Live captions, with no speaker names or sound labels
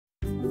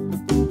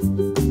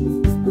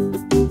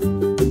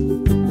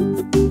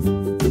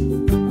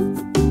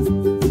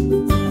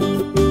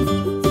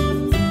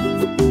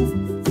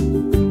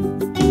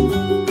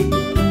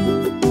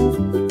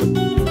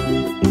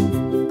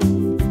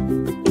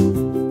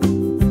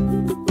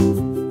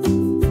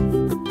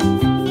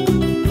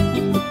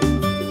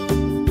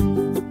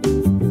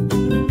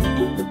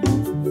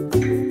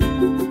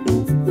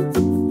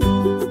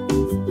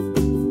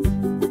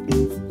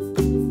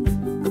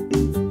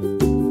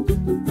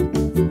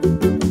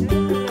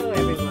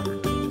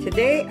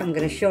Today I'm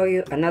going to show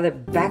you another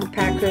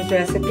backpacker's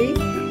recipe,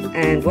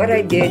 and what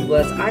I did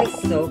was I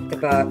soaked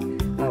about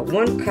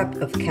 1 cup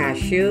of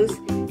cashews.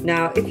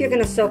 Now if you're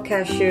going to soak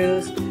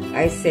cashews,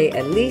 I say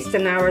at least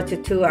an hour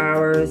to 2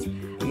 hours.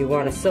 You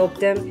want to soak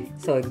them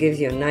so it gives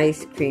you a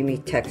nice creamy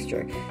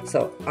texture.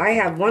 So I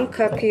have 1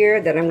 cup here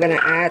that I'm going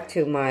to add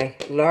to my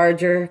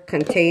larger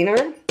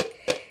container,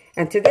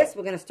 and to this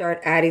we're going to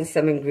start adding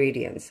some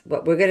ingredients.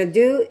 What we're going to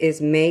do is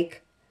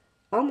make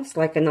almost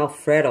like an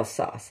Alfredo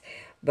sauce.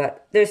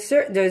 But there's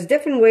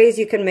different ways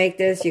you can make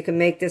this. You can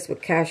make this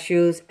with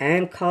cashews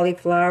and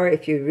cauliflower.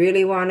 If you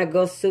really want to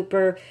go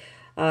super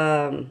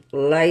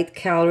light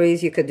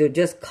calories, you could do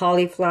just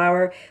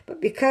cauliflower. But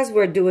because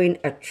we're doing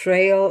a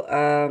trail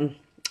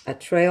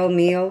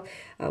meal,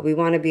 we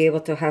want to be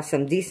able to have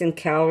some decent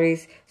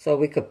calories so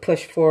we could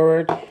push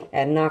forward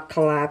and not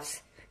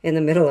collapse in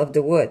the middle of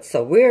the woods.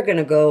 So we're going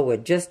to go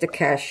with just the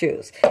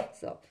cashews.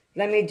 So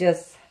let me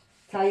just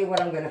tell you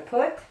what I'm going to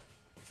put.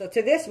 So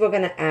to this, we're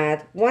going to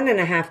add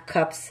 1.5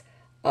 cups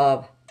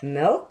of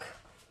milk.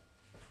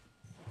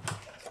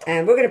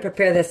 And we're going to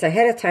prepare this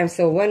ahead of time,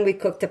 so when we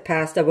cook the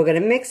pasta, we're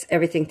going to mix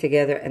everything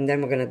together and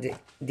then we're going to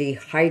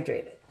dehydrate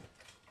it.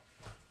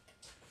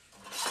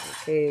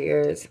 Okay,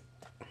 here's,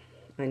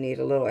 I need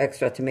a little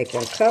extra to make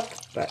 1 cup,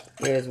 but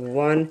here's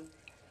 1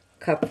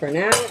 cup for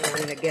now. I'm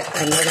going to get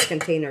another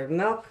container of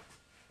milk.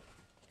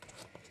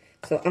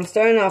 So I'm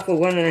starting off with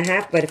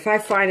 1.5, but if I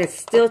find it's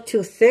still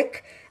too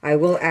thick, I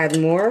will add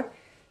more.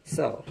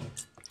 So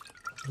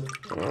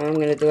I'm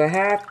going to do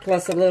 1/2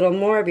 plus a little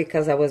more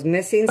because I was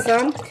missing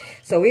some.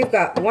 So we've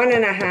got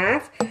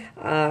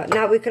 1.5.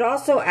 Now we could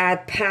also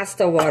add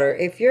pasta water.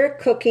 If you're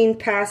cooking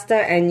pasta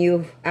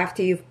and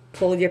after you've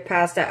pulled your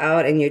pasta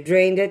out and you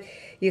drained it,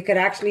 you could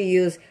actually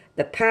use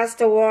the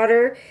pasta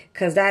water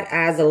because that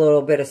adds a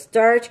little bit of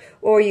starch.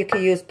 Or you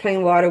could use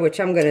plain water, which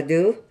I'm going to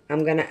do.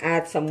 I'm going to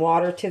add some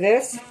water to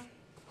this.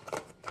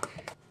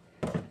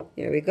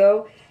 Here we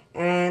go.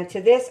 And to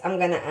this, I'm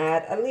going to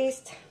add at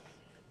least,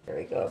 there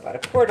we go, about a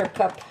quarter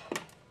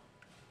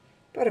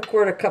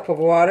cup of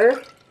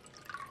water.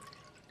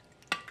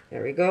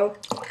 There we go.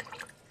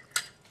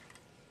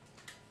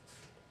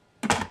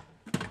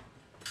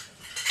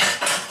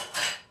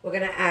 We're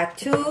going to add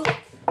 2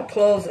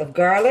 cloves of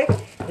garlic.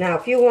 Now,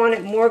 if you want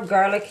it more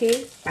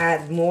garlicky,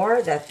 add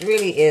more. That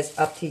really is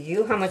up to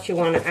you how much you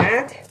want to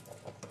add.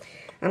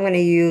 I'm going to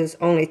use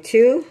only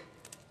 2.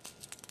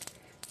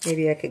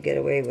 Maybe I could get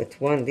away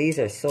with 1. These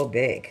are so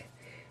big.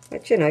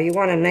 But you know, you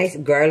want a nice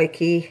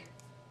garlicky,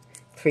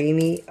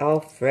 creamy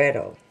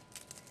Alfredo.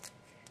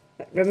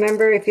 But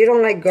remember, if you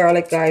don't like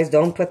garlic, guys,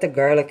 don't put the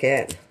garlic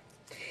in.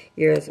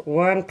 Here's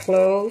 1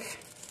 clove.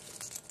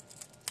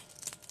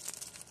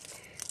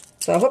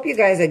 So I hope you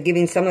guys are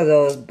giving some of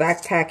those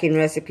backpacking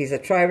recipes a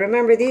try.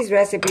 Remember, these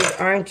recipes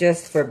aren't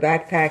just for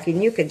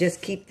backpacking. You could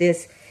just keep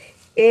this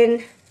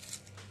in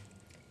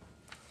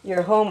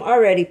your home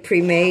already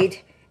pre-made.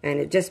 And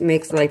it just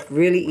makes life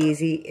really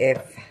easy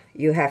if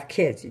you have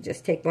kids. You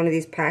just take one of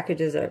these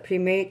packages that are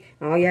pre-made,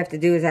 and all you have to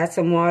do is add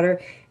some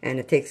water, and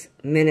it takes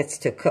minutes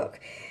to cook.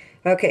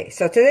 Okay,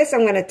 so to this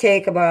I'm going to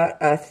take about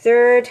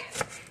 1/3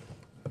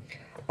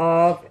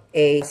 of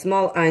a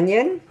small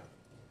onion.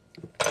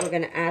 We're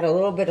going to add a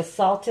little bit of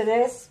salt to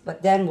this,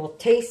 but then we'll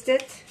taste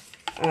it.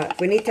 If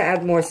we need to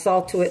add more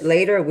salt to it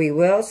later, we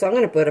will. So I'm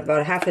going to put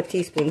about 1/2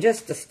 teaspoon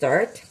just to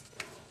start.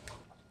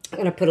 I'm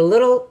going to put a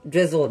little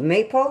drizzle of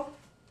maple.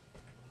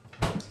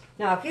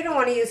 Now, if you don't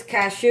want to use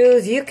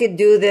cashews, you could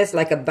do this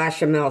like a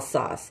bechamel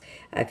sauce.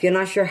 If you're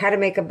not sure how to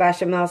make a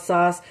bechamel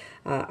sauce,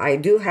 I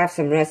do have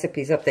some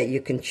recipes up that you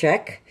can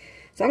check.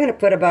 So I'm going to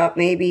put about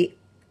maybe,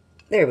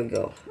 there we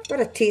go, about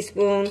a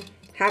teaspoon,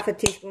 1/2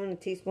 teaspoon, a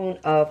teaspoon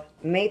of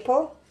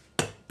maple.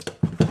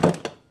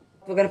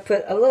 We're going to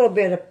put a little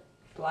bit of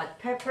black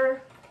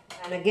pepper.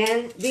 And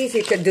again, these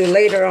you could do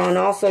later on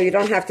also. You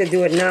don't have to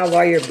do it now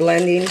while you're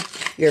blending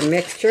your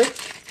mixture.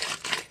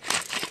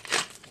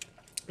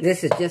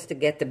 This is just to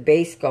get the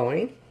base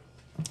going.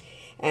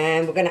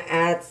 And we're going to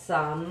add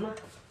some,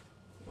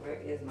 where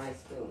is my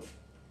spoon?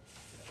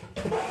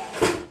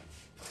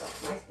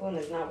 My spoon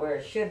is not where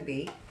it should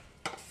be.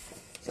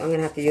 So I'm going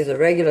to have to use a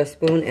regular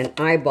spoon and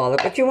eyeball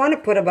it. But you want to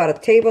put about a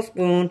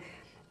tablespoon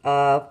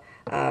of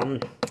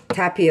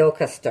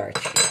tapioca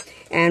starch.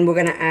 And we're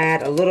going to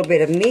add a little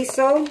bit of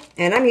miso.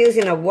 And I'm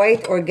using a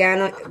white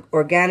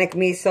organic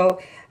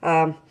miso.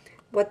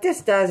 What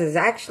this does is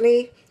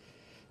actually,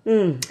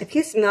 if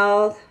you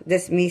smell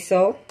this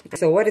miso,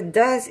 so what it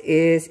does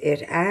is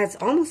it adds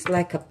almost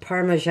like a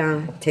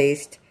Parmesan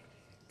taste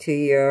to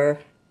your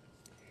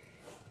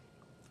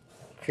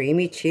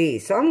creamy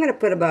cheese. So I'm going to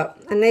put about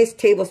a nice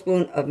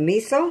tablespoon of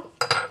miso.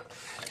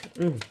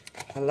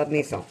 I love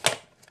miso.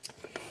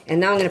 And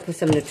now I'm going to put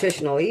some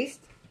nutritional yeast.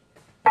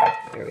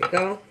 There we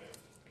go.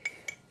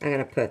 I'm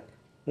going to put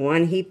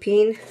 1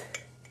 heaping,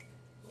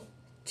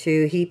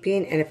 2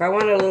 heaping. And if I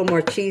want it a little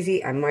more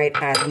cheesy, I might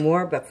add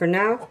more. But for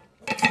now,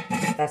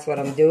 that's what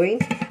I'm doing.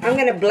 I'm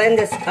going to blend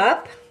this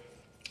up.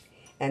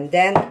 And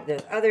then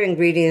there's other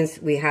ingredients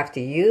we have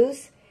to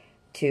use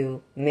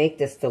to make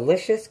this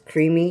delicious,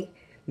 creamy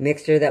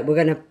mixture that we're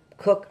going to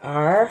cook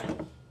our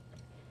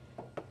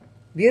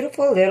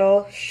beautiful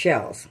little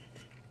shells.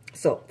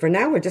 So for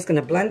now, we're just going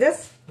to blend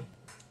this.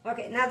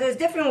 Okay, now there's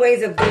different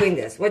ways of doing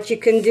this. What you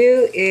can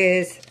do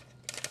is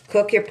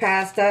cook your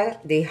pasta,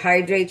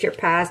 dehydrate your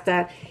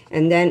pasta,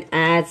 and then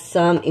add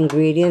some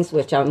ingredients,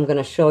 which I'm going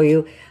to show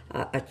you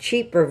a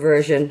cheaper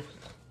version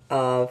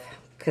of,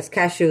 because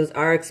cashews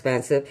are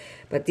expensive,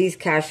 but these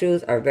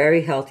cashews are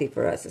very healthy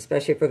for us,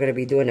 especially if we're going to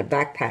be doing a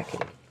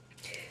backpacking.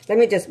 Let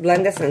me just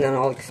blend this and then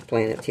I'll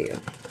explain it to you.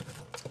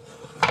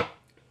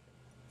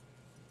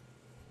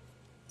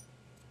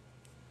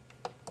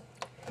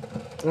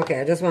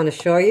 Okay, I just want to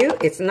show you.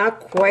 It's not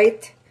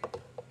quite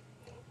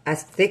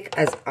as thick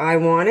as I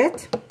want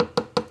it.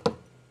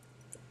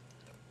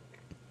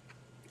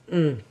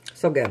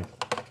 So good.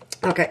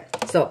 Okay,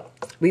 so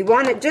we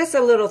want it just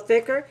a little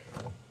thicker.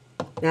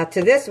 Now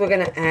to this, we're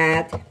going to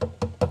add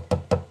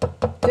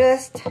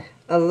just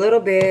a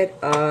little bit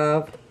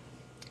of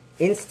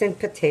instant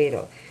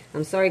potato.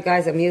 I'm sorry,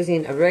 guys, I'm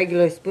using a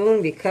regular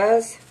spoon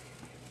because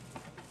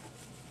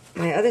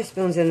my other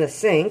spoon's in the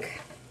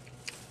sink.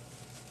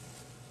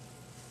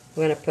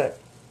 We're going to put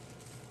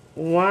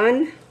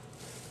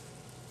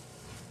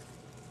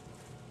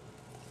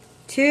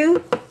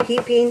 2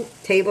 heaping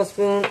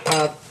tablespoons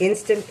of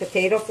instant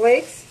potato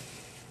flakes.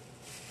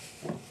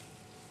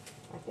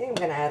 I think I'm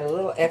going to add a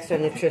little extra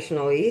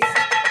nutritional yeast.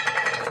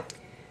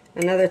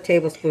 Another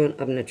tablespoon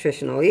of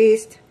nutritional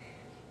yeast.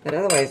 But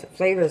otherwise, the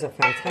flavors are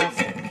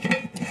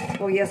fantastic.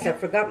 Oh yes, I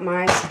forgot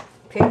my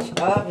pinch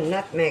of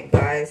nutmeg,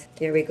 guys.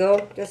 Here we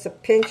go. Just a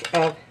pinch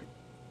of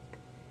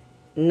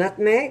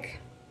nutmeg.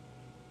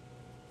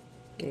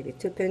 Maybe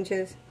 2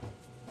 pinches.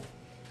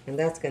 And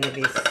that's going to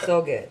be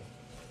so good.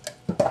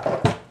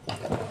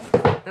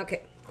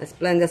 Okay, let's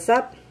blend this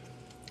up.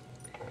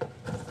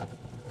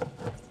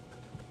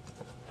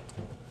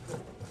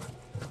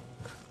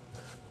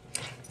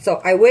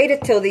 So I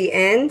waited till the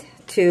end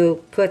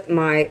to put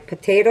my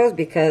potatoes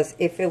because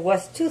if it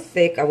was too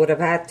thick, I would have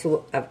had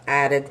to have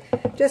added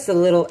just a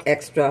little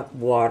extra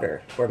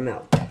water or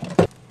milk.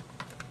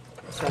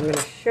 So I'm going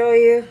to show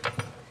you.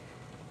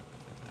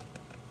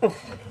 Oh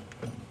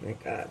my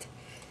God.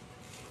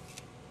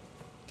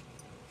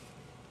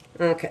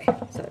 Okay,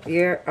 so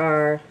here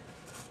are,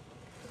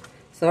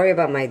 sorry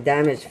about my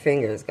damaged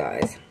fingers,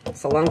 guys.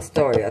 It's a long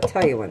story, I'll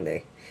tell you one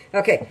day.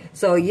 Okay,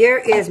 so here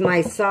is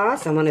my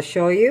sauce. I'm going to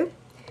show you.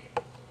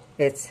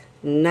 It's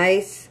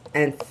nice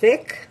and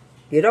thick.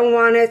 You don't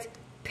want it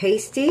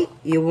pasty.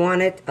 You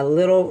want it a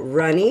little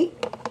runny.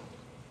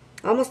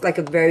 Almost like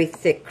a very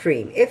thick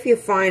cream. If you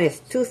find it's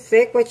too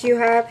thick what you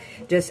have,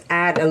 just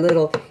add a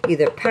little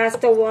either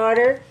pasta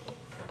water.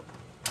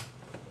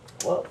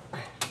 Well,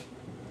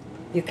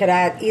 you could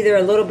add either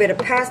a little bit of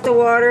pasta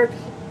water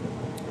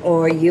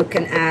or you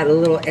can add a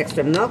little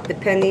extra milk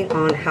depending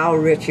on how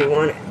rich you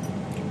want it.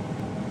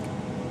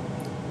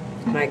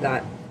 My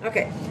God.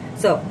 Okay,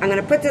 so I'm going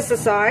to put this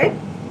aside.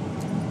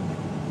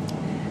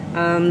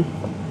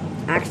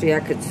 Actually, I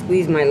could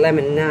squeeze my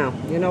lemon now.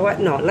 You know what?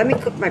 No, let me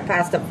cook my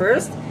pasta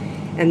first.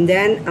 And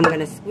then I'm going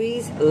to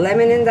squeeze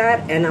lemon in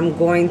that. And I'm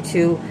going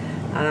to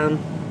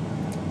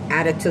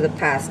add it to the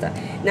pasta.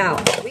 Now,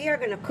 we are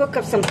going to cook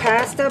up some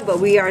pasta, but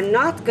we are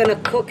not going to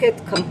cook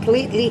it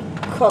completely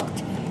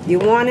cooked. You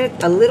want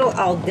it a little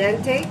al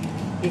dente,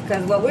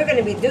 because what we're going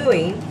to be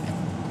doing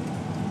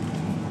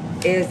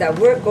is that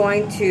we're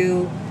going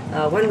to,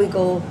 when we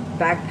go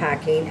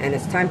backpacking and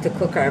it's time to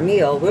cook our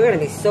meal, we're going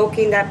to be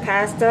soaking that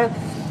pasta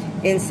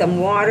in some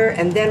water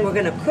and then we're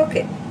going to cook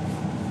it.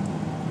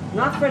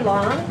 Not for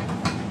long.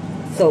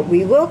 So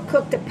we will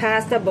cook the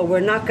pasta, but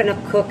we're not going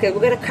to cook it. We're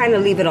going to kind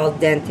of leave it al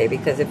dente,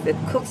 because if it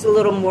cooks a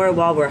little more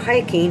while we're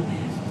hiking,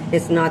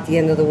 it's not the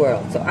end of the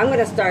world. So I'm going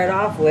to start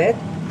off with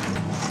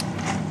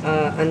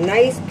a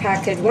nice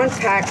package, one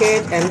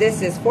package, and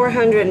this is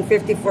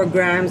 454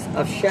 grams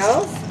of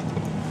shells.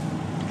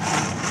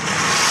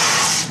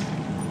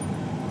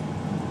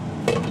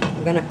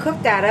 We're going to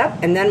cook that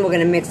up, and then we're going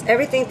to mix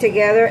everything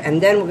together,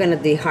 and then we're going to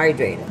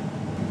dehydrate it.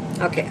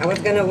 Okay, I was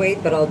going to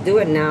wait, but I'll do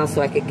it now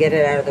so I could get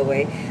it out of the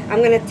way. I'm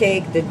going to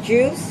take the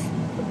juice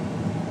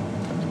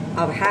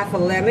of half a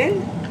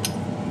lemon,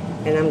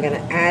 and I'm going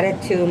to add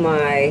it to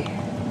my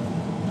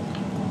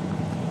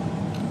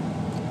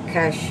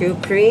cashew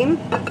cream.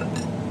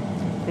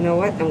 You know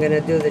what? I'm going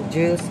to do the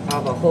juice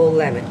of a whole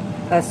lemon.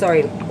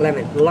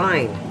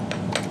 Lime.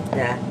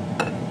 Yeah.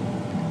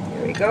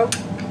 Here we go.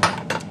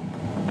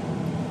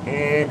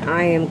 And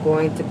I am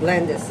going to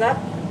blend this up.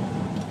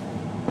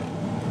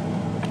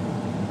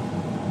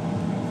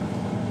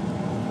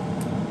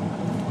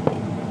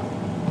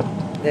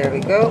 There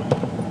we go.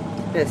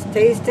 Just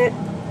taste it.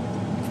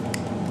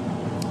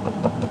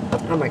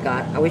 Oh my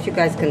God, I wish you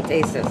guys can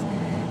taste this.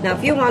 Now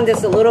if you want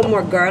this a little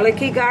more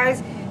garlicky,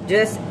 guys,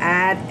 just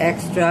add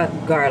extra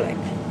garlic.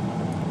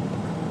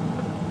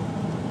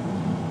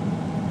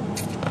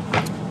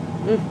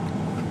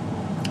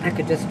 I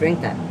could just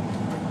drink that.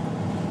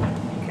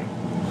 Okay.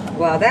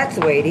 While that's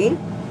waiting,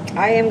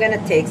 I am going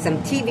to take some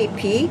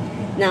TVP,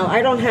 Now,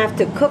 I don't have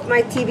to cook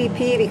my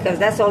TVP because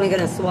that's only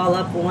going to swell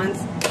up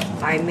once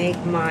I make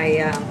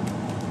my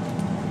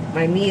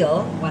my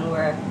meal when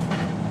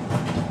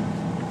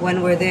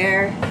we're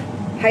there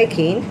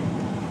hiking.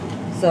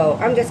 So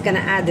I'm just going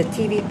to add the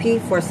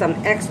TVP for some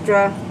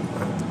extra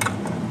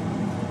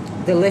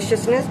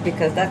deliciousness,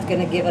 because that's going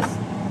to give us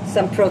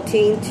some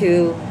protein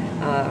to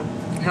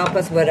help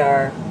us with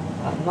our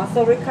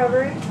muscle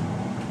recovery.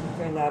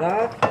 Turn that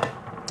off.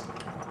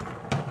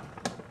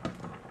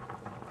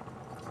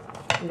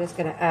 I'm just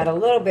going to add a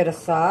little bit of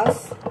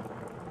sauce.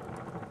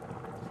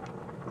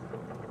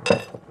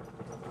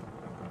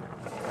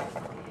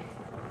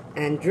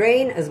 And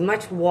drain as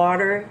much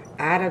water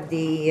out of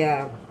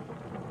the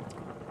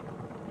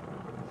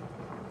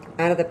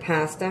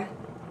pasta.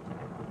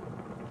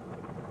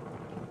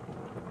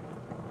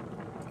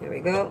 Here we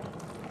go.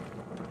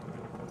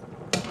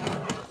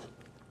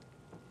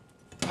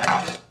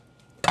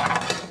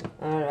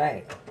 All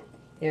right,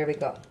 here we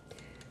go.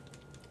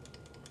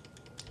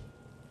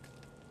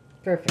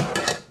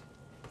 Perfect.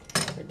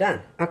 We're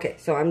done. Okay,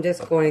 so I'm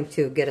just going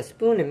to get a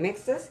spoon and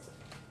mix this.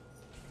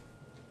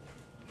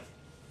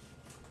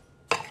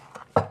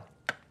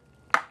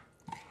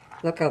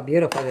 Look how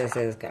beautiful this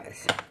is,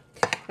 guys.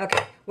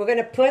 Okay, we're going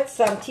to put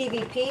some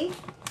TVP.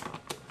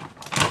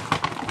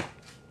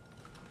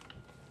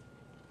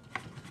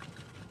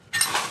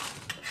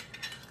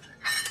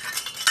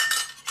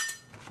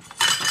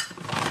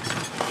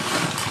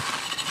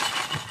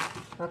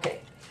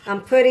 Okay,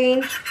 I'm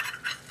putting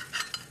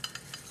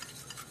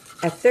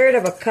 1/3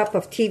 of a cup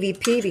of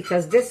TVP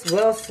because this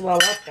will swell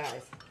up,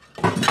 guys.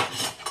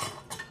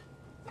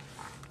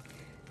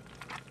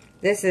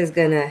 This is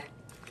going to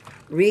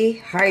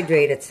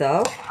rehydrate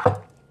itself.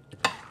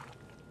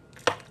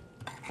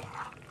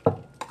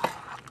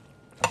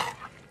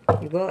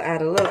 We will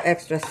add a little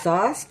extra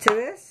sauce to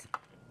this.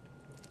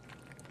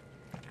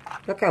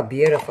 Look how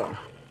beautiful.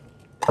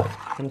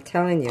 I'm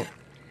telling you,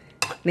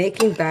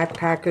 making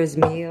backpackers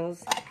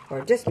meals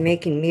or just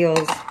making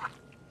meals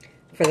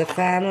for the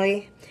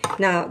family.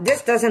 Now,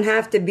 this doesn't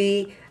have to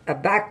be a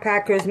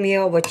backpacker's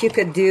meal. What you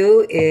could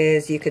do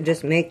is you could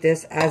just make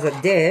this as a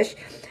dish,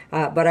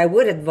 but I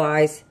would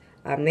advise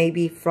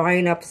maybe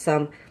frying up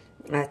some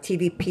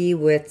TVP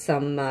with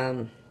some,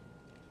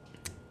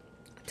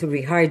 to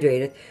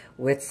rehydrate it,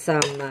 with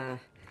some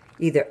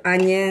either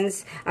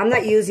onions. I'm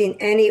not using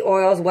any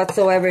oils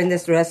whatsoever in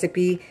this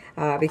recipe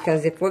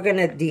because if we're going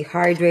to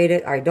dehydrate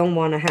it, I don't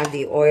want to have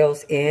the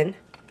oils in.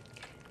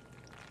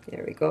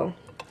 There we go.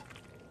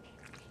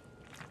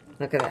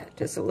 Look at that.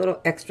 Just a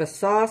little extra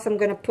sauce I'm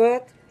going to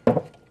put.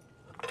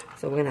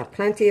 So we're going to have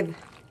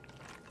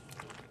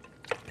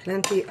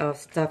plenty of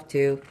stuff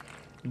to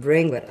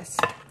bring with us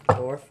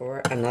or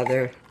for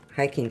another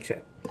hiking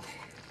trip.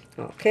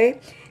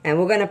 Okay, and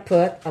we're going to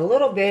put a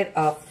little bit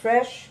of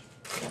fresh,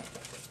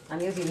 I'm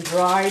using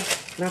dried,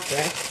 not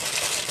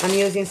fresh, I'm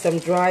using some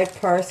dried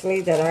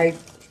parsley that I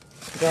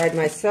dried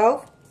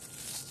myself.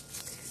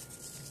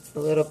 A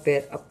little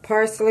bit of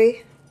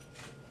parsley.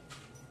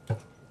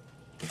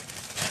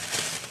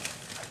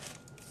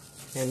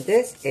 And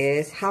this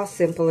is how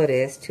simple it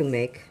is to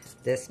make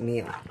this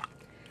meal.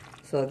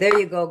 So there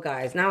you go,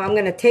 guys. Now I'm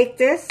going to take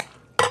this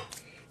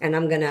and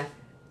I'm going to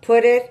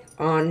put it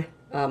on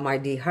my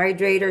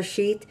dehydrator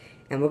sheet,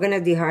 and we're going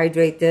to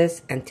dehydrate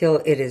this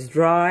until it is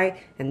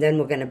dry, and then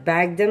we're going to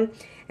bag them.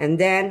 And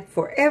then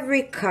for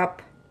every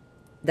cup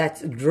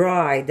that's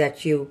dry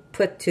that you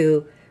put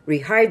to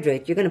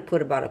rehydrate, you're going to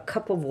put about a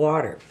cup of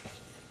water.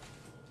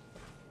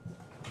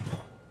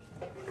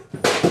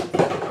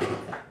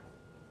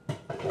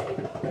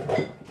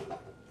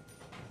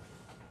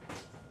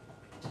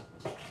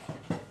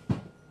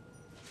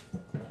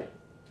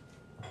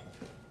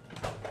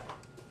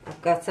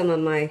 I've got some of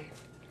my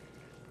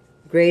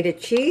grated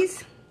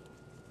cheese,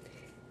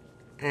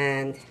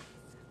 and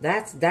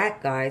that's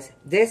that, guys.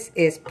 This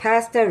is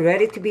pasta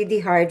ready to be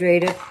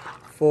dehydrated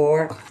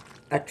for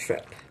a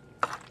trip.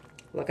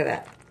 Look at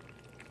that.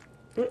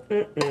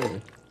 I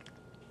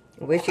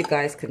wish you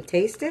guys can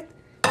taste it.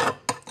 I'm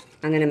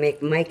going to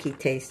make Mikey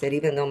taste it,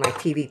 even though my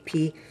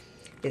TVP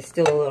is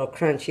still a little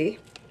crunchy.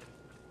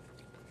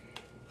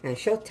 And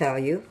she'll tell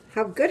you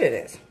how good it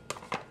is.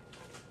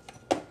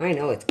 I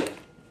know it's good.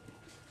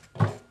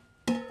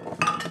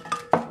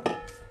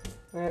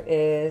 Where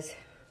is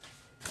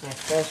my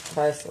fresh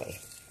parsley?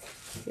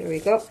 Here we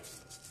go.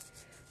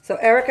 So,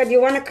 Erica, do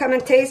you want to come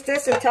and taste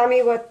this and tell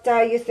me what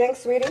you think,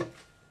 sweetie?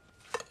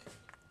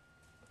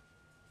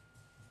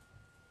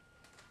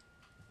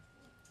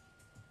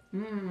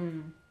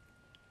 Mmm.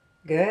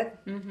 Good?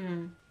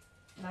 Mm-hmm.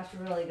 That's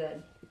really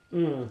good.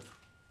 Mmm.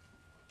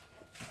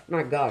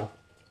 My God.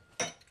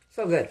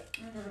 So good.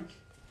 Mm-hmm.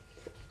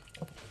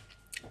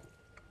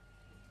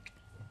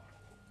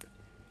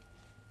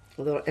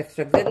 A little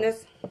extra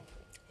goodness.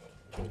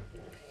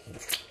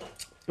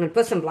 I'm going to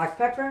put some black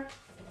pepper.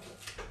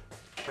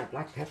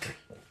 Black pepper.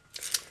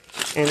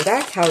 And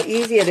that's how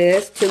easy it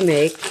is to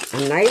make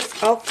a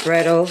nice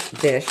Alfredo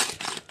dish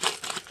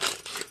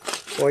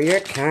for your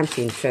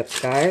camping trips,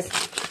 guys.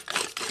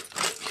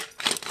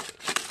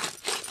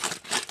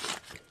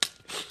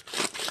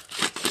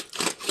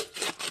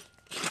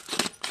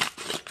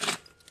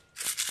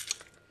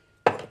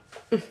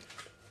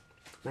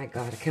 My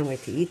God, I can't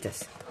wait to eat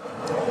this.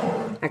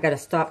 I gotta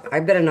stop. I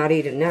better not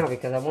eat it now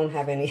because I won't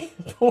have any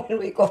when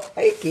we go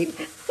hiking.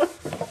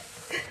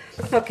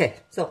 Okay,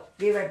 so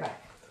be right back.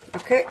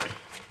 Okay.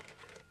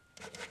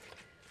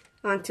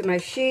 Onto my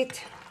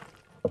sheet.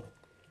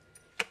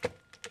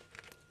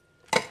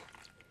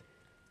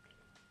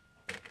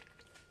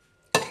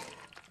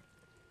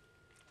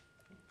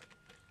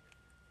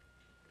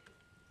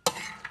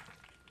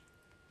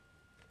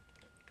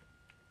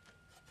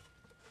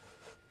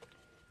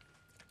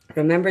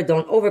 Remember,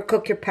 don't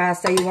overcook your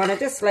pasta. You want it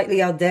just slightly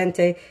al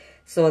dente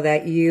so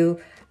that you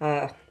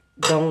don't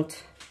want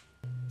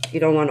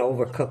to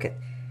overcook it.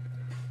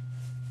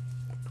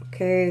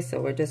 Okay, so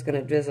we're just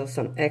gonna drizzle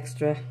some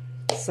extra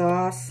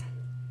sauce.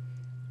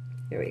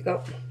 Here we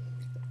go.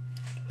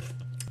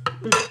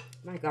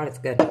 My God, it's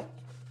good.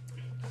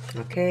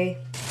 Okay,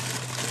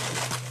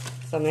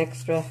 some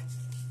extra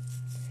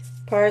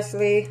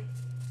parsley,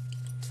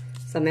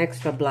 some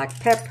extra black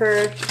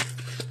pepper.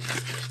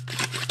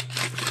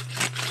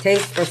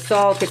 Taste for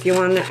salt. If you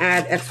want to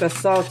add extra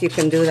salt, you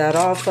can do that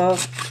also.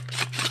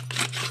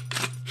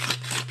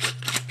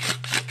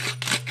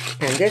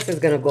 And this is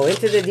going to go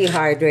into the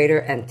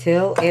dehydrator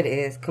until it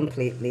is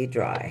completely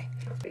dry.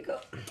 There we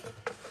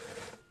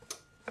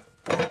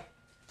go.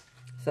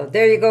 So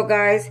there you go,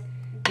 guys.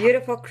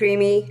 Beautiful,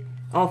 creamy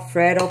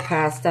Alfredo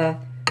pasta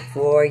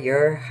for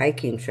your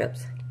hiking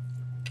trips.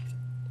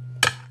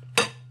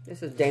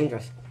 This is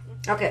dangerous.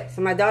 Okay,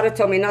 so my daughter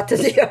told me not to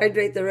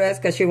dehydrate the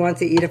rest because she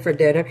wants to eat it for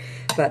dinner.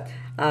 But,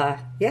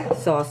 yeah,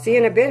 so I'll see you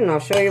in a bit and I'll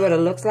show you what it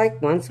looks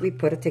like once we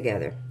put it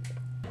together.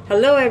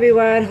 Hello,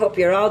 everyone. Hope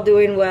you're all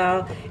doing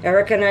well.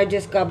 Erica and I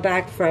just got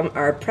back from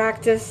our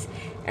practice,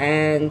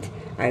 and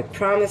I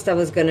promised I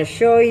was going to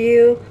show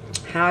you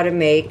how to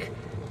make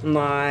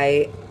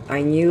my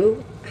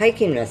new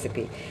hiking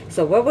recipe.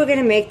 So what we're going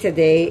to make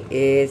today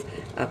is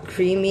a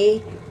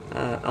creamy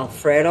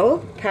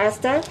Alfredo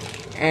pasta,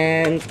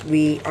 and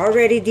we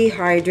already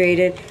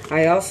dehydrated.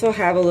 I also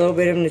have a little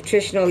bit of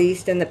nutritional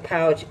yeast in the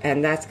pouch,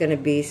 and that's going to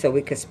be so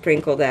we can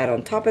sprinkle that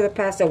on top of the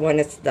pasta when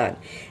it's done.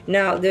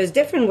 Now, there's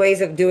different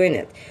ways of doing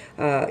it.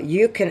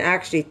 You can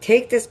actually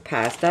take this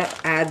pasta,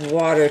 add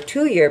water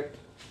to your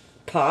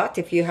pot.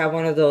 If you have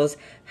one of those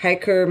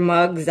hiker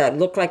mugs that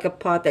look like a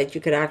pot that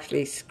you could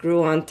actually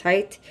screw on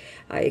tight,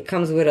 it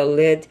comes with a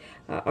lid.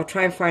 I'll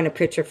try and find a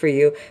picture for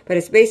you, but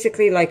it's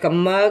basically like a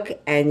mug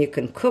and you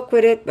can cook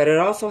with it, but it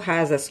also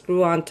has a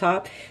screw on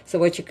top. So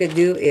what you could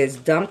do is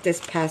dump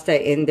this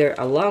pasta in there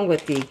along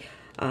with the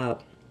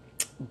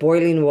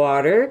boiling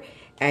water,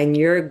 and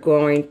you're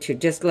going to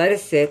just let it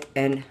sit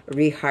and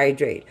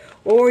rehydrate.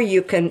 Or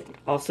you can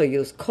also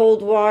use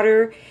cold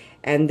water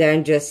and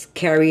then just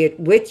carry it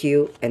with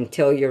you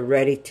until you're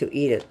ready to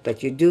eat it.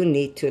 But you do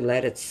need to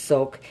let it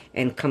soak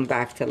and come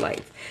back to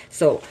life.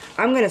 So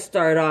I'm going to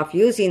start off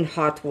using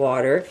hot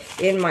water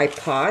in my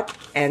pot,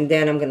 and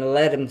then I'm going to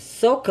let them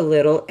soak a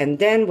little, and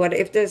then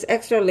if there's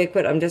extra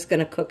liquid, I'm just going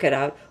to cook it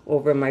out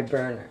over my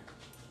burner.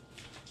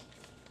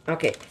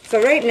 Okay,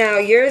 so right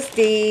now, here's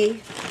the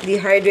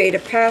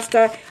dehydrated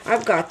pasta.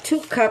 I've got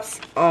 2 cups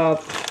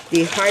of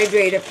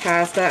dehydrated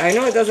pasta. I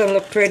know it doesn't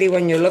look pretty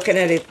when you're looking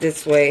at it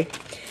this way.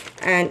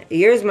 And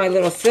here's my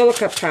little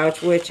silica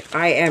pouch, which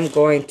I am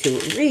going to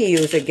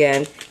reuse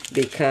again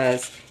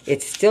because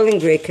it's still in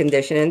great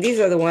condition. And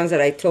these are the ones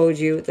that I told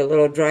you, the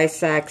little dry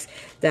sacks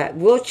that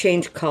will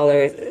change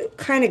color,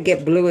 kind of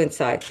get blue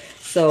inside.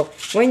 So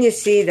when you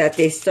see that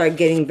they start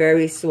getting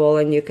very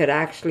swollen, you could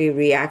actually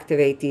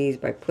reactivate these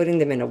by putting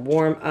them in a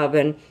warm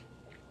oven,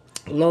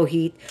 low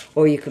heat,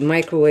 or you can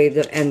microwave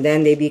them, and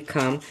then they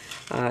become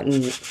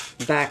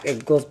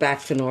it goes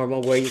back to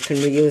normal where you can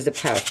reuse the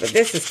pouch. But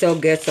this is still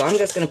good, so I'm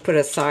just going to put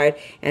it aside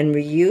and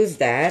reuse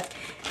that.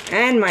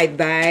 And my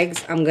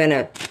bags, I'm going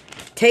to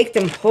take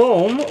them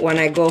home when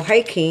I go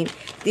hiking.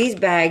 These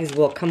bags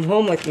will come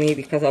home with me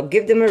because I'll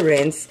give them a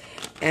rinse,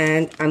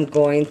 and I'm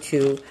going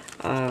to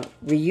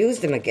reuse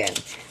them again.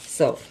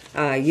 So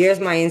here's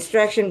my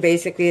instruction.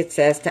 Basically, it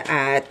says to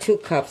add 2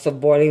 cups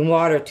of boiling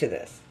water to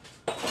this.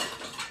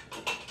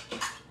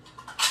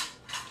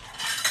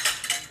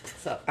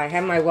 So I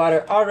have my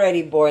water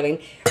already boiling.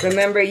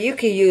 Remember, you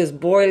can use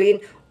boiling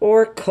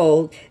or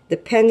cold,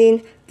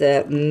 depending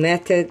the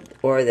method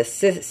or the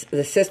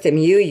system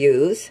you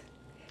use.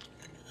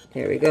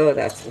 Here we go,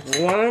 that's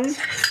 1.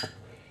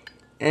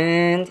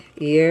 And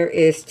here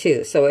is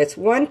 2. So it's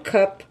 1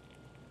 cup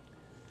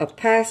of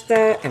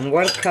pasta and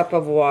 1 cup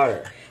of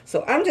water.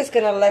 So I'm just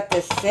going to let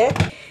this sit.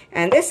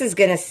 And this is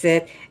going to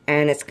sit,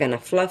 and it's going to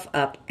fluff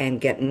up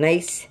and get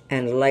nice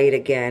and light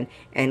again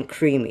and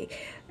creamy.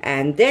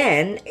 And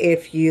then,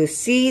 if you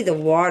see the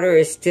water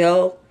is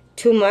still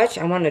too much,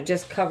 I want to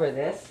just cover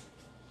this.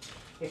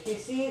 If you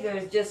see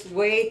there's just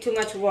way too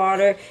much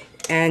water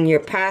and your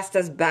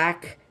pasta's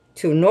back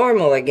to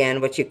normal again,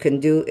 what you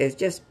can do is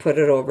just put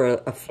it over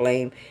a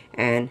flame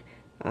and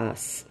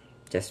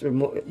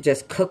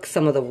just cook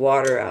some of the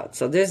water out.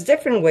 So there's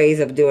different ways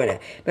of doing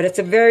it, but it's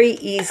a very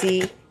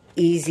easy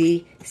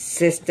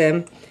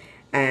system.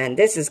 And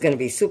this is going to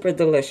be super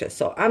delicious.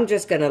 So I'm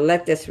just going to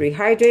let this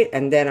rehydrate,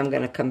 and then I'm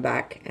going to come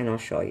back and I'll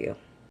show you.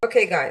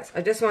 Okay guys,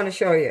 I just want to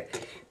show you,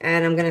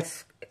 and I'm going to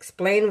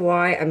explain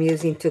why I'm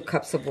using 2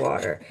 cups of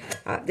water.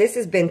 This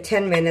has been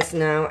 10 minutes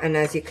now, and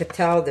as you could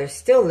tell, there's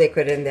still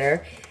liquid in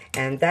there,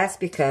 and that's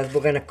because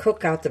we're going to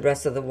cook out the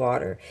rest of the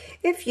water.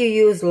 If you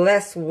use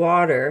less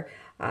water,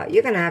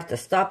 you're going to have to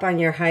stop on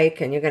your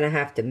hike, and you're going to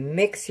have to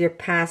mix your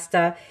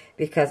pasta,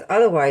 because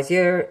otherwise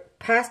your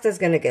pasta is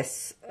going to get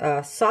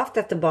soft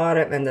at the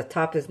bottom, and the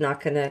top is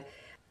not going to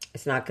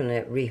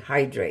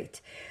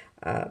rehydrate.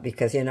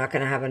 Because you're not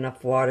going to have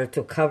enough water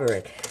to cover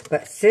it.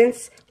 But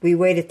since we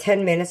waited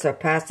 10 minutes, our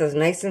pasta is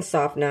nice and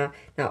soft now.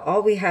 Now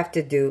all we have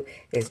to do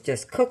is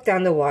just cook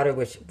down the water,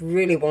 which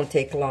really won't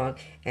take long.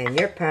 And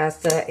your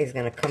pasta is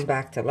going to come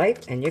back to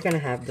life, and you're going to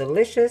have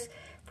delicious,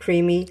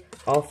 creamy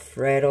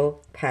Alfredo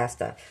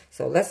pasta.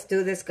 So let's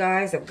do this,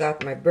 guys. I've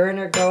got my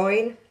burner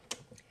going.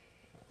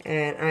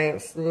 And I am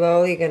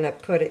slowly going to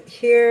put it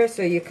here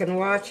so you can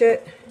watch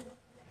it.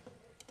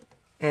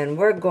 And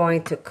we're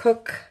going to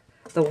cook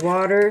the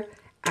water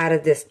out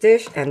of this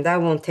dish, and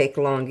that won't take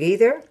long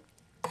either.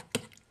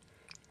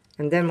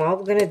 And then all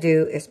we're going to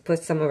do is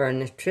put some of our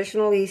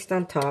nutritional yeast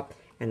on top,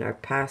 and our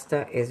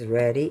pasta is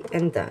ready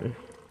and done.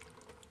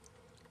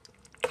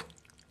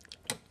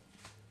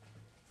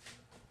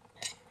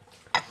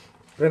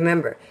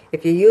 Remember,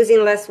 if you're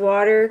using less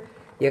water,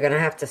 you're going to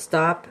have to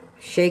stop,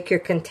 shake your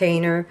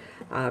container,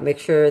 make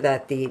sure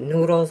that the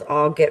noodles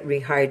all get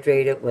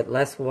rehydrated with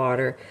less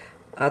water.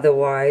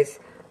 Otherwise,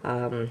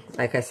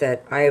 like I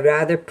said, I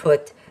rather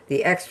put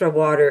the extra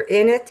water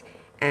in it,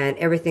 and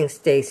everything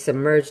stays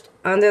submerged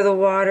under the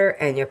water,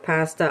 and your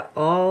pasta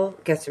all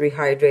gets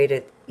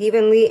rehydrated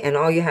evenly. And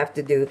all you have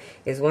to do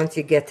is, once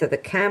you get to the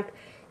camp,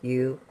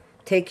 you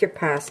take your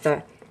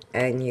pasta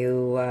and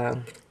you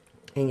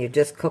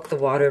just cook the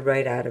water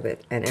right out of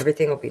it, and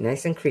everything will be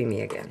nice and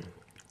creamy again.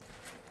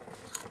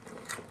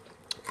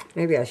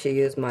 Maybe I should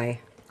use my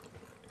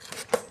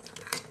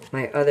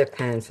other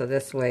pan, so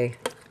this way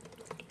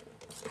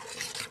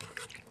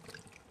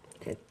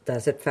it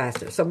does it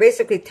faster. So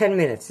basically 10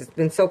 minutes. It's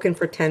been soaking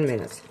for 10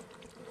 minutes.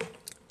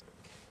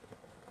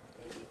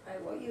 I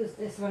will use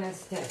this one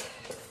instead.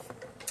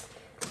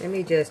 Let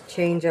me just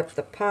change up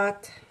the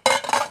pot.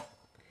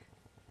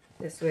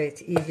 This way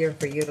it's easier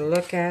for you to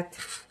look at.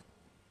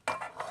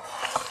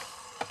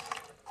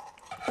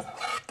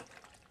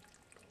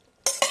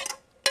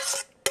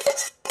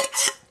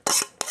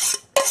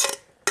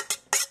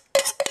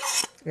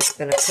 It's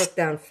going to cook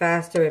down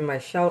faster in my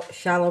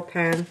shallow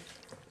pan.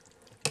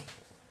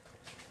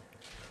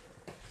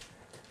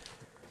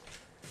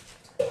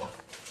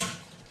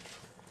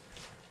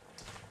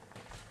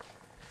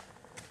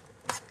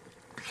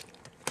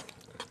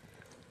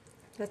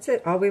 That's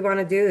it. All we want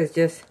to do is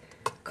just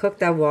cook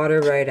that water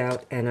right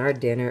out, and our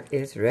dinner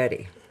is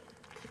ready.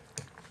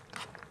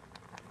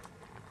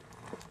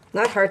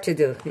 Not hard to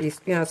do. You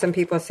know, some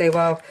people say,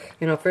 well,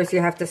 you know, first you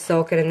have to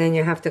soak it and then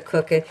you have to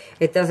cook it.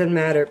 It doesn't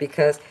matter,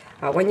 because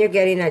when you're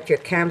getting at your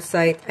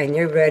campsite and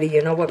you're ready,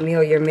 you know what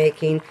meal you're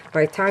making.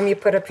 By the time you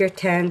put up your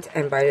tent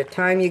and by the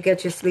time you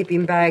get your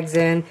sleeping bags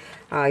in,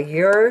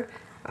 your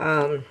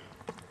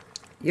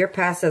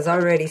pasta is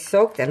already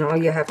soaked, and all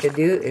you have to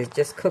do is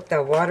just cook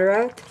that water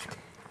out,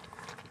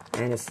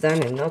 and it's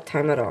done in no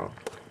time at all.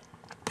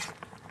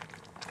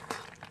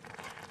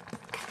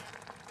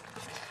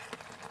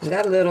 And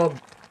that little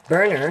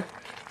burner,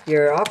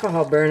 your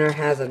alcohol burner,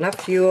 has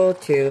enough fuel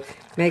to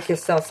make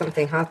yourself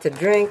something hot to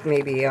drink,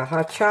 maybe a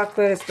hot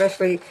chocolate,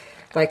 especially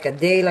like a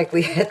day like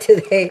we had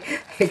today.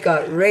 It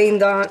got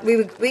rained on.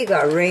 We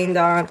got rained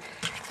on.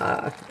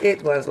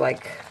 It was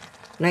like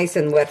nice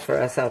and wet for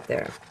us out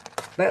there.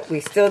 But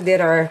we still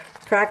did our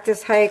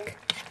practice hike,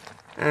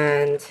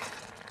 and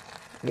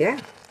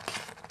yeah,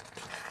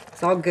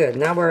 it's all good.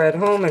 Now we're at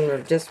home and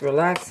we're just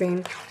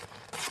relaxing.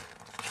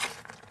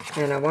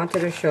 And I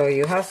wanted to show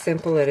you how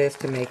simple it is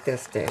to make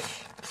this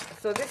dish.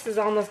 So this is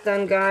almost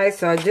done, guys.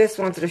 So I just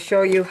wanted to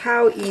show you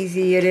how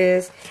easy it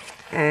is.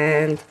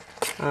 And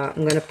I'm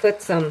going to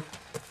put some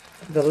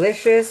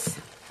delicious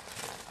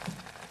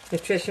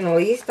nutritional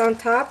yeast on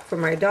top for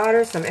my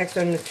daughter. Some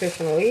extra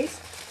nutritional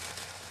yeast.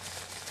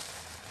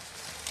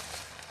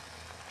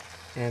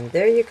 And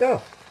there you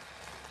go.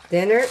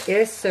 Dinner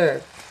is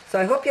served. So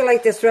I hope you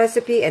like this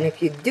recipe. And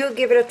if you do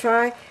give it a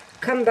try,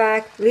 come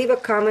back, leave a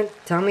comment,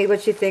 tell me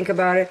what you think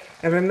about it.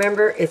 And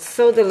remember, it's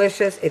so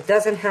delicious. It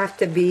doesn't have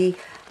to be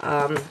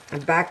a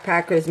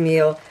backpacker's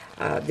meal.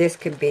 This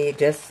could be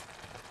just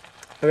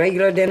a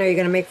regular dinner you're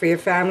going to make for your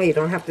family. You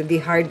don't have to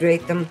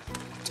dehydrate them.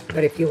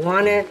 But if you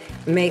want to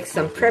make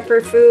some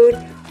prepper food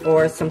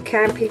or some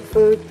camping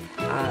food,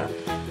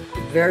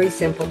 very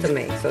simple to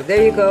make. So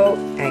there you go.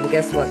 And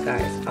guess what,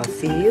 guys? I'll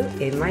see you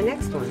in my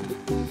next one.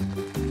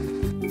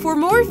 For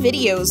more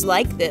videos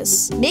like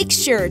this, make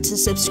sure to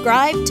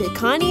subscribe to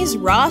Connie's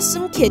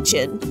RAWsome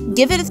Kitchen,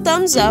 give it a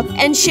thumbs up,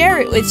 and share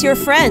it with your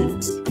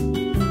friends.